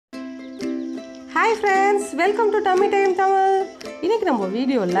Hi friends, welcome to Tummy Time Tamil. இன்னைக்கு நம்ம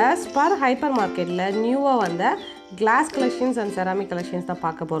வீடியோல SPAR Hypermarketல நியூவா வந்த glass collections and ceramic collections தான்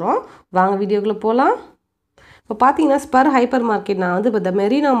பார்க்க போறோம். வாங்க வீடியோக்குள்ள போலாம். இப்போ பாத்தீங்கன்னா SPAR Hypermarket நான் வந்து இந்த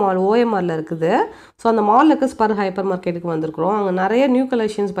Marina Mall OMRல இருக்குது. சோ அந்த மால்ல இருக்க SPAR Hypermarketக்கு வந்திருக்கோம். அங்க நிறைய நியூ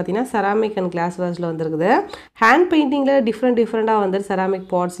collections பாத்தீங்கன்னா ceramic and glasswareல வந்திருக்குது. Hand paintingல டிஃபரண்டா வந்து ceramic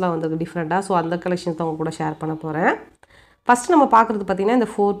potsலாம் வந்திருக்கு டிஃபரண்டா. சோ அந்த collections தான் உங்க கூட ஷேர் பண்ண போறேன். First நம்ம பார்க்கிறது பாத்தீங்கன்னா இந்த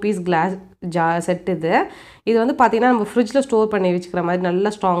 4 piece glass jar set இது வந்து பாத்தீங்கன்னா நம்ம ஃப்ரிட்ஜ்ல ஸ்டோர் பண்ணி வச்சுக்கிற மாதிரி நல்ல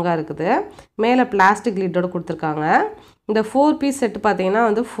ஸ்ட்ராங்கா இருக்குது. மேலே பிளாஸ்டிக் லிட்டோட கொடுத்திருக்காங்க. இந்த 4 piece செட் பாத்தீங்கன்னா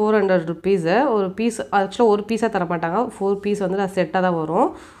வந்து 400 rupees. ஒரு பீஸ் एक्चुअली ஒரு பீஸா தர மாட்டாங்க. 4 piece வந்து செட்டா தான்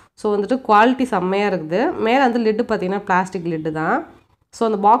வரும். சோ வந்துட்டு குவாலிட்டி செம்மையா இருக்குது. மேலே அந்த லிட் பாத்தீங்கன்னா பிளாஸ்டிக் லிட் தான். சோ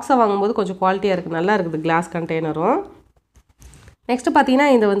அந்த பாக்ஸை வாங்கும்போது கொஞ்சம் குவாலிட்டியா இருக்கு. நல்லா இருக்குது கிளாஸ் கண்டெய்னரும். Next பாத்தீங்கன்னா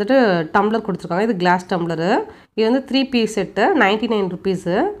இந்த வந்துட்டு டம்ளர் கொடுத்திருக்காங்க. இது கிளாஸ் டம்ளர். இது வந்து 3 piece செட் 99 rupees.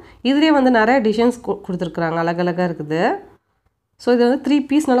 இதுலயே வந்து நிறைய டிசைன்ஸ் கொடுத்திருக்காங்க. அழகழகா இருக்குது. சோ இது வந்து 3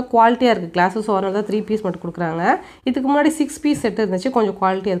 piece நல்ல குவாலிட்டியா இருக்கு. கிளாஸஸ் ஓரளவு தான் 3 piece மட்டும் கொடுக்கறாங்க. இதுக்கு முன்னாடி 6 piece செட் இருந்துச்சு. கொஞ்சம்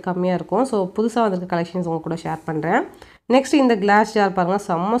குவாலிட்டி அது கம்மியா இருக்கும். சோ புதுசா வந்திருக்க கலெக்ஷன்ஸ் உங்க கூட ஷேர் பண்றேன். நெக்ஸ்ட் இந்த கிளாஸ் ஜார் பாருங்க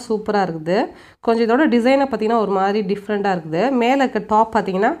செம்ம சூப்பரா இருக்குது. கொஞ்சம் இதோட டிசைனை பாத்தீங்கன்னா ஒரு மாதிரி டிஃபரண்டா இருக்குது. மேலே இருக்க டாப்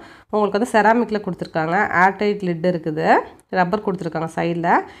பாத்தீங்கன்னா உங்களுக்கு வந்து செராமிக்ல கொடுத்திருக்காங்க. ஏர் டைட் லிட் இருக்குது. ரப்பர் கொடுத்திருக்காங்க சைடுல.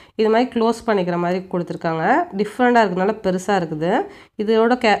 இது மாதிரி க்ளோஸ் பண்ணிக்கிற மாதிரி கொடுத்திருக்காங்க. டிஃபரண்டா இருக்குனால பெருசா இருக்குது.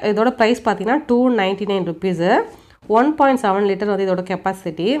 இதோட பிரைஸ் பாத்தீங்கன்னா 299 rupees. 1.7 லிட்டர் வந்து இதோட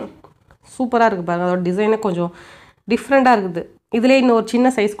கெபாசிட்டி. சூப்பரா இருக்கு பாருங்க. அதோட டிசைனே கொஞ்சம் டிஃபரண்டா இருக்குது. இதுலயே இன்னொரு சின்ன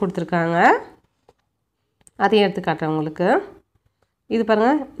சைஸ் கொடுத்திருக்காங்க. அதையும் எடுத்து காட்டுறேன் உங்களுக்கு. இது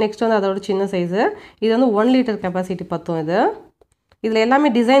பாருங்க நெக்ஸ்ட் வந்து அதோட சின்ன சைஸ். இது வந்து 1 லிட்டர் கெபாசிட்டி பத்தும் இது. இதுல எல்லாமே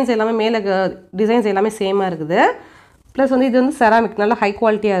டிசைன்ஸ் எல்லாமே மேலே டிசைன்ஸ் எல்லாமே சேமா இருக்குது. ப்ளஸ் வந்து இது வந்து செராமிக் நல்ல ஹை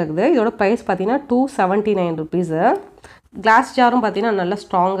குவாலிட்டியா இருக்குது. இதோட பிரைஸ் பாத்தீங்கன்னா 279 rupees. கிளாஸ் ஜாரும் பாத்தீங்கன்னா நல்ல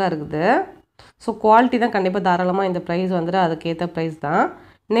ஸ்ட்ராங்கா இருக்குது. சோ குவாலிட்டி தான் கண்டிப்பா தாராளமா இந்த பிரைஸ் வந்து அதுக்கு ஏத்த பிரைஸ் தான்.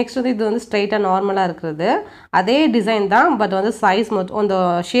 நெக்ஸ்ட் வந்து இது வந்து ஸ்ட்ரைட்டா நார்மலா இருக்குது. அதே டிசைன் தான் பட் வந்து சைஸ் மட்டும் அந்த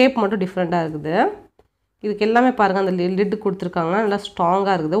ஷேப் மட்டும் டிஃபரண்டா இருக்குது. இதுக்கு எல்லாமே பாருங்க அந்த லிட் கொடுத்திருக்காங்க. நல்லா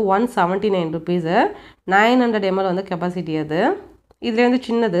ஸ்ட்ராங்கா இருக்குது. 179 rupees. 900 ml வந்து கெபாசிட்டி அது. இதுல வந்து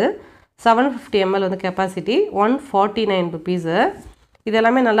சின்னது 750 ml வந்து கெபாசிட்டி 149 rupees. இது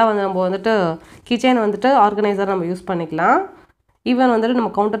எல்லாமே நல்லா வந்து நம்ம வந்துட்டு கிச்சன் வந்துட்டு ஆர்கனைசர் நம்ம யூஸ் பண்ணிக்கலாம். ஈவன் வந்துட்டு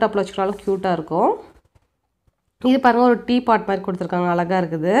நம்ம கவுண்டர் டாப்ல வச்சுக்கிட்டாலும் கியூட்டா இருக்கும். இது பாருங்க ஒரு டீ பாட் மாதிரி கொடுத்திருக்காங்க. அழகா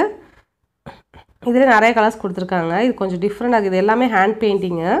இருக்குது. இதுல நிறைய கலர்ஸ் கொடுத்திருக்காங்க. இது கொஞ்சம் டிஃபரண்டா இருக்குது. எல்லாமே ஹேண்ட்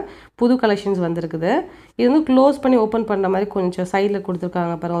பெயிண்டிங். புது கலெக்ஷன்ஸ் வந்திருக்குது. இது வந்து க்ளோஸ் பண்ணி ஓபன் பண்ற மாதிரி கொஞ்சம் சைடுல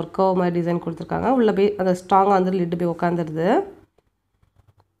கொடுத்திருக்காங்க. பாருங்க ஒரு கர்வ் மாதிரி டிசைன் கொடுத்திருக்காங்க. உள்ள போய் அந்த ஸ்ட்ராங்கா வந்து லிட் போய் உட்கார்ந்துருது.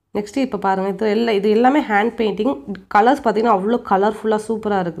 நெக்ஸ்ட் இப்ப பாருங்க இது எல்லாமே ஹேண்ட் பெயிண்டிங். கலர்ஸ் பாத்தீங்கன்னா அவ்ளோ கலர்ஃபுல்லா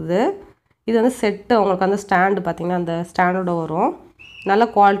சூப்பரா இருக்குது. இது வந்து செட் உங்களுக்கு அந்த ஸ்டாண்ட் பாத்தீங்கன்னா அந்த ஸ்டாண்டோட வரும். நல்ல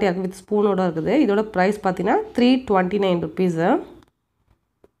குவாலிட்டியா இருக்கு வித் ஸ்பூனோட இருக்குது. இதோட பிரைஸ் பாத்தீங்கன்னா 329 rupees.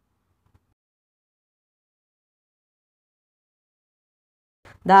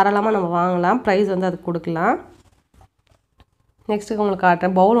 தாராளமா நம்ம வாங்கலாம். பிரைஸ் வந்து அது கொடுக்கலாம். நெக்ஸ்ட் உங்களுக்கு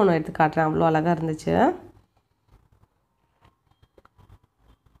காட்டுறேன். பவுல் ஒன்னு எடுத்து காட்டுறேன். அவ்ளோ அழகா இருந்துச்சு.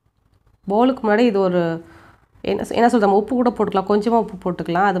 பவுலுக்கு முன்னாடி இது ஒரு என்ன சொல்றோம் உப்பு கூட போட்டுக்கலாம். கொஞ்சமா உப்பு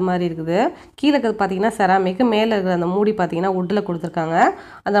போட்டுக்கலாம். அது மாதிரி இருக்குது. கீழ இருக்கிறது பாத்தீங்கன்னா செராமிக். மேலே இருக்கிற அந்த மூடி பாத்தீங்கன்னா வுட்ல கொடுத்திருக்காங்க.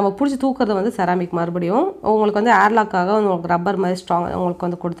 அந்த நம்ம புடிச்சு தூக்குறது வந்து செராமிக் மறுபடியும். உங்களுக்கு வந்து ஏர்லாக்காக உங்களுக்கு ரப்பர் மாதிரி ஸ்ட்ராங் உங்களுக்கு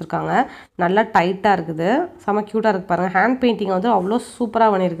வந்து கொடுத்திருக்காங்க. நல்லா டைட்டா இருக்குது. செம கியூட்டா இருக்கு பாருங்க. ஹேண்ட் பெயிண்டிங் வந்து அவ்ளோ சூப்பரா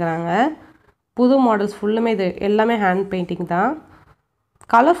பண்ணிருக்காங்க. புது மாடல்ஸ் ஃபுல்லுமே இது எல்லாமே ஹேண்ட் பெயிண்டிங் தான்.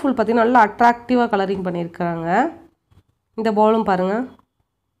 கலர்ஃபுல் பாத்தீங்கன்னா நல்லா அட்ராக்டிவா கலரிங் பண்ணிருக்காங்க. இந்த பவுலும் பாருங்க.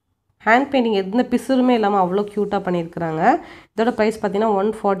 ஹேண்ட் பெயிண்டிங் எந்த பிசுறுமே இல்லாம அவ்ளோ கியூட்டா பண்ணிருக்காங்க. இதோட பிரைஸ் பாத்தீங்கன்னா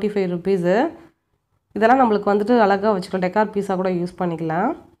 145 rupees. இதெல்லாம் நமக்கு வந்துட்டு அழகா வச்சுக்கலாம். டெக்கார் பீஸா கூட யூஸ் பண்ணிக்கலாம்.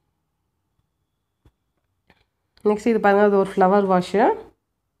 நெக்ஸ்ட் இது பாருங்க இது ஒரு ஃப்ளவர் வாஷ்.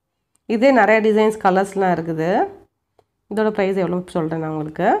 இதே நிறைய டிசைன்ஸ் கலர்ஸ்லாம் இருக்குது. இதோட பிரைஸ் எவ்வளவு சொல்றேன் நான்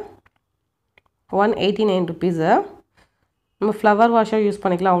உங்களுக்கு. 189 rupees. நம்ம ஃப்ளவர் வாஷா யூஸ்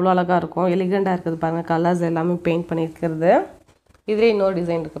பண்ணிக்கலாம். அவ்ளோ அழகா இருக்கும். எலிகண்டா இருக்குது பாருங்க. கலர்ஸ் எல்லாமே பெயிண்ட் பண்ணிருக்கிறது. இதுல இன்னொரு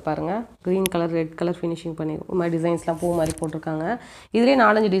டிசைன் இருக்கு பாருங்க. green colour red colour finishing பண்ணி ஒரு மாதிரி டிசைன்ஸ்லாம் பூ மாதிரி போட்டுருக்காங்க. இதுலயே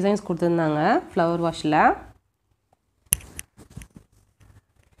 4-5 டிசைன்ஸ் கொடுத்திருந்தாங்க ஃப்ளவர் வாஷ்ல.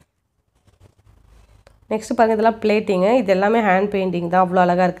 நெக்ஸ்ட் பாருங்க இதெல்லாம் பிளேட்டிங். இது எல்லாமே ஹேண்ட் பெயிண்டிங் தான். அவ்ளோ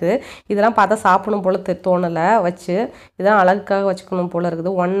அழகா இருக்கு. இதெல்லாம் பார்த்தா சாப்பிடணும் போல தோணல வச்சு. இதான் அழகுக்காக வச்சுக்கணும் போல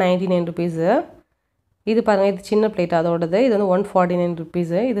இருக்குது. 199 rupees. இது பாருங்க இது சின்ன பிளேட் அதோடது. இது வந்து 149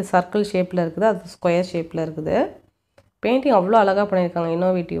 rupees. இது சர்க்கிள் ஷேப்ல இருக்குது. அது ஸ்கொயர் ஷேப்ல இருக்குது. பெயிண்டிங் அவ்ளோ அழகா பண்ணிருக்காங்க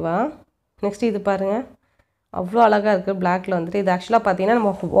இன்னோவேட்டிவா. நெக்ஸ்ட் இது பாருங்க. அவ்வளோ அழகாக இருக்குது. பிளாக்ல வந்துட்டு இது ஆக்சுவலாக பார்த்தீங்கன்னா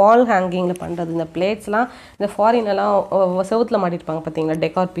நம்ம வால் ஹேங்கிங்கில் பண்ணுறது. இந்த பிளேட்ஸ்லாம் இந்த ஃபாரின்லாம் செவுத்தில் மாட்டிருப்பாங்க பார்த்தீங்களா,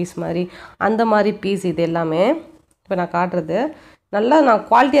 டெக்கார் பீஸ் மாதிரி, அந்த மாதிரி பீஸ் இது எல்லாமே. இப்போ நான் காட்டுறது நல்லா நான்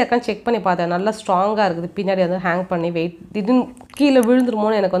குவாலிட்டியாக இருக்கான்னு செக் பண்ணி பார்த்தேன். நல்லா ஸ்ட்ராங்காக இருக்குது. பின்னாடி வந்து ஹேங் பண்ணி வெயிட் திடீர்னு கீழே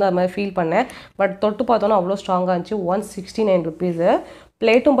விழுந்துருமோன்னு எனக்கு வந்து அது மாதிரி ஃபீல் பண்ணேன். பட் தொட்டு பார்த்தோன்னா அவ்வளோ ஸ்ட்ராங்காக இருந்துச்சு. 169 ருபீஸு.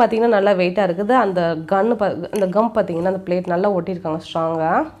 பிளேட்டும் பார்த்தீங்கன்னா நல்லா வெயிட்டாக இருக்குது. அந்த அந்த கம் பார்த்தீங்கன்னா அந்த பிளேட் நல்லா ஒட்டியிருக்காங்க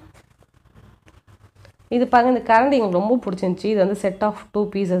ஸ்ட்ராங்காக. இது பாருங்கள், இந்த கரண்ட் எங்களுக்கு ரொம்ப பிடிச்சிருந்துச்சி. இது வந்து செட் ஆஃப் 2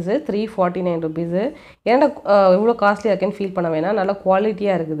 பீசஸ்ஸு 349 ருபீஸு. ஏன்னா இவ்வளோ காஸ்ட்லியாக இருக்கேன்னு ஃபீல் பண்ண வேணாம். நல்லா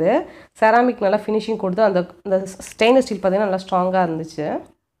குவாலிட்டியாக இருக்குது. செராமிக் நல்லா ஃபினிஷிங் கொடுத்து அந்த ஸ்டெயின்லெஸ் ஸ்டீல் பார்த்தீங்கன்னா நல்லா ஸ்ட்ராங்காக இருந்துச்சு.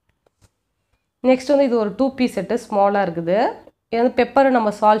 நெக்ஸ்ட் வந்து இது ஒரு 2 பீஸ் செட்டு ஸ்மாலாக இருக்குது. இது வந்து பெப்பர் நம்ம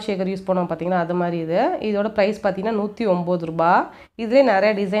சால்ட் ஷேக்கர் யூஸ் பண்ணோம் பார்த்தீங்கன்னா அது மாதிரி இது. இதோட ப்ரைஸ் பார்த்தீங்கன்னா 109 ரூபா. இதிலே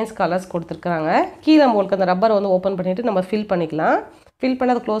நிறைய டிசைன்ஸ் கலர்ஸ் கொடுத்துருக்காங்க. கீழே உங்களுக்கு அந்த ரப்பரை வந்து ஓப்பன் பண்ணிவிட்டு நம்ம ஃபில் பண்ணிக்கலாம். ஃபில்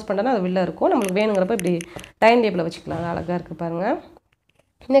பண்ணி அதை க்ளோஸ் பண்ணோன்னா அது வெளில இருக்கும். நம்மளுக்கு வேணுங்கிறப்ப இப்படி டைனிங் டேபிளில் வச்சுக்கலாம். அழகாக இருக்குது பாருங்கள்.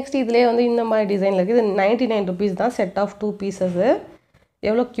 நெக்ஸ்ட் இதிலே வந்து இந்த மாதிரி டிசைனில் இருக்குது. இது 99 ருபீஸ் தான். Set of 2 pieces.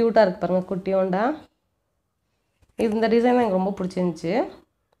 எவ்வளோ க்யூட்டாக இருக்குது பாருங்கள், குட்டியோண்டா. இது இந்த டிசைன் எனக்கு ரொம்ப பிடிச்சிருந்துச்சி.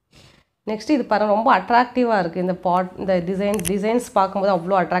 நெக்ஸ்ட் இது பாருங்கள், ரொம்ப அட்ராக்டிவாக இருக்குது. இந்த இந்த டிசைன்ஸ் பார்க்கும்போது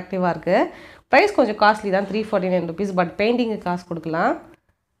அவ்வளோ அட்ராக்டிவாக இருக்குது. ப்ரைஸ் கொஞ்சம் காஸ்ட்லி தான், 349 ருபீஸ். பட் பெயிண்டிங்கு காசு கொடுக்கலாம்.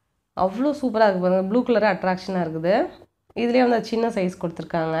 அவ்வளோ சூப்பராக இருக்குது பாருங்கள். ப்ளூ கலரு அட்ராக்ஷனாக இருக்குது. இதுலேயே வந்து சின்ன சைஸ்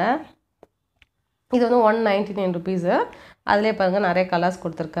கொடுத்துருக்காங்க. இது வந்து 199 ருபீஸு. அதிலே பாருங்கள் நிறைய கலர்ஸ்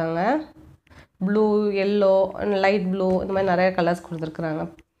கொடுத்துருக்காங்க. ப்ளூ, எல்லோ, லைட் ப்ளூ, இந்த மாதிரி நிறைய கலர்ஸ் கொடுத்துருக்குறாங்க.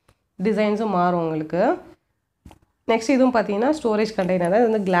 டிசைன்ஸும் மாறும் உங்களுக்கு. நெக்ஸ்ட் இதுவும் பார்த்தீங்கன்னா ஸ்டோரேஜ் கண்டெய்னர் தான்.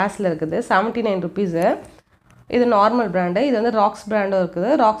 இது வந்து கிளாஸில் இருக்குது. 79 ருபீஸு. இது நார்மல் பிராண்டு. இது வந்து ராக்ஸ் பிராண்டும் இருக்குது.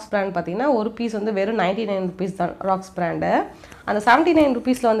 ராக்ஸ் பிராண்ட் பார்த்தீங்கன்னா ஒரு பீஸ் வந்து வெறும் 99 ருபீஸ் தான் ராக்ஸ் பிராண்டு. அந்த 79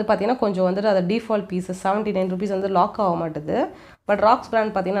 ருபீஸில் வந்து பார்த்தீங்கன்னா கொஞ்சம் வந்துட்டு அது டிஃபால்ட் பீஸஸ் 79 ருபீஸ் வந்து லாக் ஆக மாட்டுது. பட் ராக்ஸ்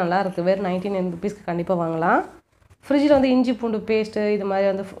பிராண்ட் பார்த்தீங்கன்னா நல்லா இருக்குது. வெறும் 99 ருபீஸ்க்கு கண்டிப்பாக வாங்கலாம். ஃப்ரிட்ஜில் வந்து இஞ்சி பூண்டு பேஸ்ட்டு இது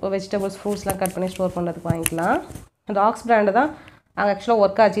மாதிரி வந்து வெஜிடபிள்ஸ் ஃப்ரூட்ஸ்லாம் கட் பண்ணி ஸ்டோர் பண்ணுறதுக்கு வாங்கிக்கலாம். ராக்ஸ் பிராண்டு தான் அங்கே ஆக்சுவலாக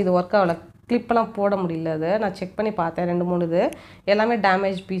ஒர்க் ஆச்சு. இது ஒர்க் ஆகலை. கிளிப்பெல்லாம் போட முடியல. அது நான் செக் பண்ணி பார்த்தேன். 2-3 இது எல்லாமே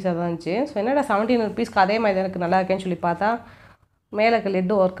டேமேஜ் பீஸாக தான் இருந்துச்சு. ஸோ என்னடா 79 ருபீஸ்க்கு அதே மாதிரி எனக்கு நல்லா இருக்கேன்னு சொல்லி பார்த்தா மேலே இருக்க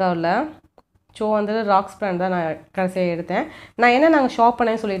லெட்டு ஒர்க் ஆகல. ஸோ வந்து ராக்ஸ் பிராண்ட் தான் நான் கடைசியாக எடுத்தேன். நான் என்ன நாங்கள் ஷாப்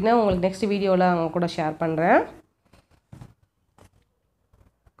பண்ணேன்னு சொல்லியிருந்தேன். உங்களுக்கு நெக்ஸ்ட் வீடியோவில் அவங்க கூட ஷேர் பண்ணுறேன்.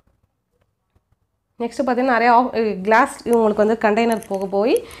 நெக்ஸ்ட்டு பார்த்தீங்கன்னா நிறையா கிளாஸ் உங்களுக்கு வந்து கண்டெய்னர்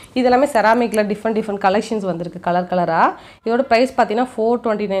போய் இதெல்லாமே செராமிக்கில் டிஃப்ரெண்ட் கலெக்ஷன்ஸ் வந்திருக்கு கலர் கலராக. இதோட ப்ரைஸ் பார்த்தீங்கன்னா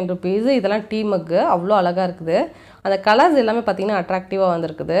 429 ருபீஸ். இதெல்லாம் டீ மக்கு அவ்வளோ அழகாக இருக்குது. அந்த கலர்ஸ் எல்லாமே பார்த்தீங்கன்னா அட்ராக்டிவாக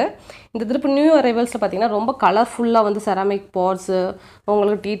வந்திருக்குது. இந்த திருப்பி நியூ அரைவல்ஸில் பார்த்தீங்கன்னா ரொம்ப கலர்ஃபுல்லாக வந்து செராமிக் பாட்ஸு,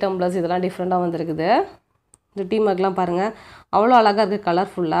 உங்களுக்கு டீ டம்ளர்ஸ் இதெல்லாம் டிஃப்ரெண்ட்டாக வந்திருக்குது. இந்த டீ மக்லாம் பாருங்கள் அவ்வளோ அழகாக இருக்குது.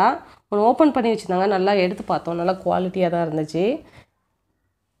 கலர்ஃபுல்லாக ஒன்று ஓப்பன் பண்ணி வச்சுருந்தாங்க. நல்லா எடுத்து பார்த்தோம். நல்லா குவாலிட்டியாக தான் இருந்துச்சு.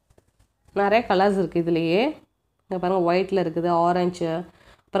 நிறைய கலர்ஸ் இருக்குது இதுலேயே. இங்கே பாருங்கள் ஒயிட்டில் இருக்குது, ஆரஞ்சு,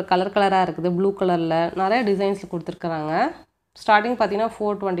 அப்புறம் கலராக இருக்குது, ப்ளூ கலரில் நிறைய டிசைன்ஸில் கொடுத்துருக்குறாங்க. ஸ்டார்டிங் பார்த்தீங்கன்னா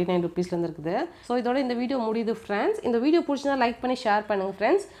 429 ருபீஸ்லேருந்து இருக்குது. ஸோ இதோட இந்த வீடியோ முடியுது ஃப்ரெண்ட்ஸ். இந்த வீடியோ பிடிச்சினா லைக் பண்ணி ஷேர் பண்ணுங்கள்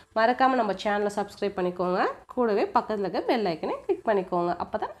ஃப்ரெண்ட்ஸ். மறக்காமல் நம்ம சேனலை சப்ஸ்கிரைப் பண்ணிக்கோங்க. கூடவே பக்கத்தில் இருக்க பெல் ஐக்கனை கிளிக் பண்ணிக்கோங்க.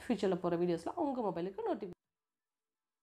 அப்போ தான் ஃபியூச்சரில் போகிற வீடியோஸ்லாம் உங்கள் மொபைலுக்கு நோட்டிஃபிகேஷன்